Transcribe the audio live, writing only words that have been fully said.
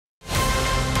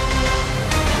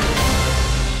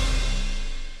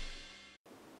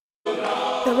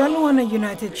The Patuana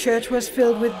United Church was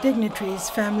filled with dignitaries,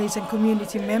 families and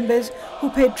community members who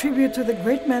paid tribute to the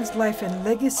great man's life and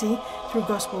legacy through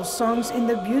gospel songs in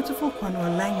the beautiful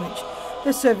Patuana language.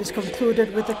 The service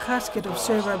concluded with the casket of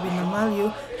Sir Rabbie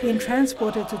Namaliu being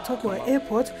transported to Papua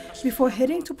Airport before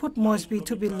heading to Port Moresby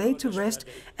to be laid to rest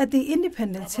at the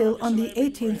Independence Hill on the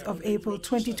 18th of April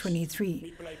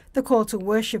 2023. The call to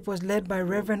worship was led by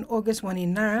Reverend August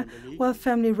Waninara, while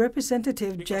family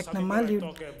representative Jack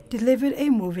Namaliu delivered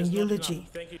a moving eulogy.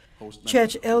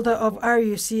 Church elder of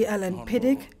RUC Alan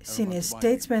Piddick, senior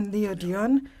statesman Leo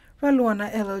Dion,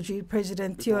 Raluana LOG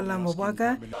President Teo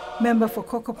Lamawaga, member for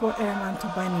Kokopo Eraman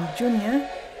Tobaini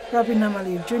Jr., Rabbie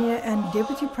Namaliu Jr. and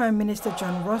Deputy Prime Minister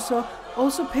John Rosso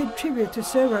also paid tribute to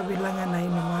Sir Rabbie Langanai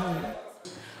Namaliu.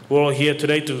 We're all here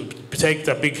today to take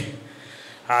the big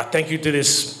thank you to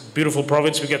this beautiful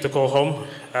province we get to call home.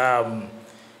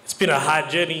 It's been a hard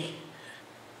journey.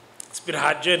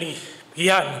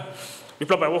 Here, we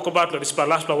play by walk about this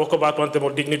last walk about one of the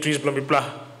dignitaries,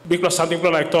 blah something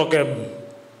like talk.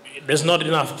 There's not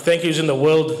enough thank yous in the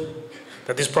world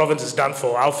that this province has done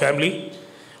for our family.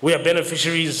 We are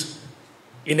beneficiaries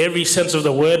in every sense of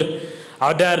the word.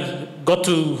 Our dad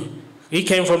he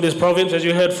came from this province, as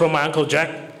you heard from my Uncle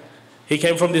Jack. He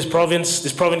came from this province.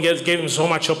 This province gave him so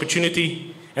much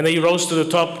opportunity, and then he rose to the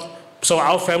top. So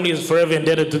our family is forever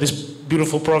indebted to this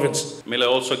beautiful province. May I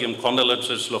also give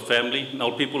condolences to the family,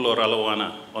 now people of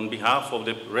Raluana, on behalf of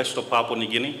the rest of Papua New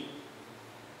Guinea,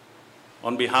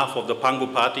 on behalf of the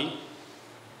Pangu Party,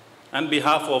 and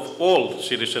behalf of all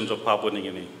citizens of Papua New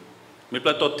Guinea.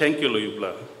 Mipla to thank you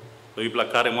Loyupla.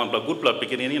 Loyupla karemon pla good pla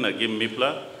pikinini na give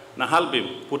Mipla na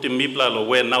halbim putting Mipla lo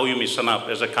where now you misan up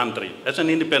as a country, as an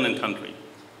independent country.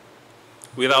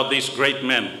 Without these great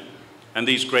men and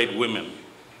these great women,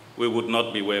 we would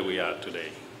not be where we are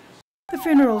today. The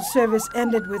funeral service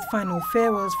ended with final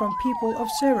farewells from people of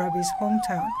Sir Rabbie's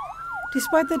hometown.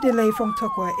 Despite the delay from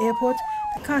Papua Airport,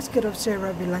 the casket of Sir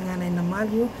Rabbie Langanai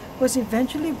Namaliu was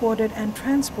eventually boarded and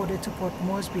transported to Port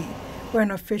Moresby, where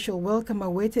an official welcome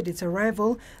awaited its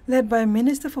arrival, led by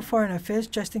Minister for Foreign Affairs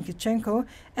Justin Kichenko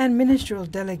and ministerial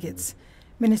delegates.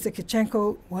 Minister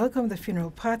Kichenko welcomed the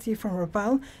funeral party from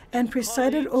Rabaul and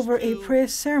presided over a prayer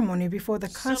ceremony before the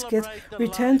casket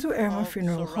returned to Erma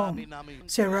Funeral Home.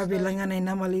 Sir Rabbie Langanai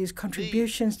Namaliu's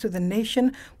contributions to the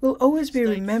nation will always be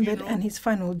remembered, and his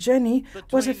final journey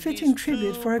was a fitting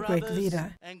tribute for a great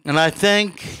leader. And I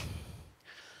thank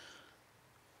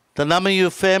the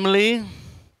Namaliu family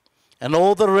and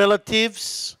all the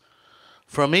relatives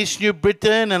from East New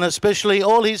Britain, and especially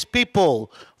all his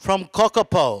people from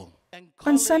Kokopo.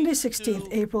 On Sunday, 16th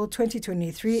April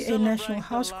 2023, a national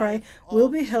house cry will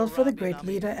be held for the great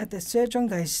leader at the Sir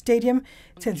Jongdai Stadium.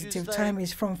 Tentative time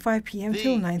is from 5 p.m.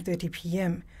 till 9:30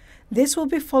 p.m. This will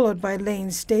be followed by laying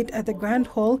state at the Grand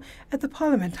Hall at the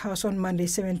Parliament House on Monday,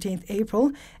 17th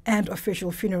April, and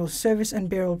official funeral service and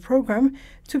burial program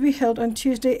to be held on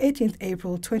Tuesday, 18th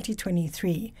April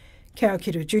 2023. Carol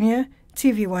Kido Jr.,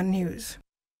 TVWAN News.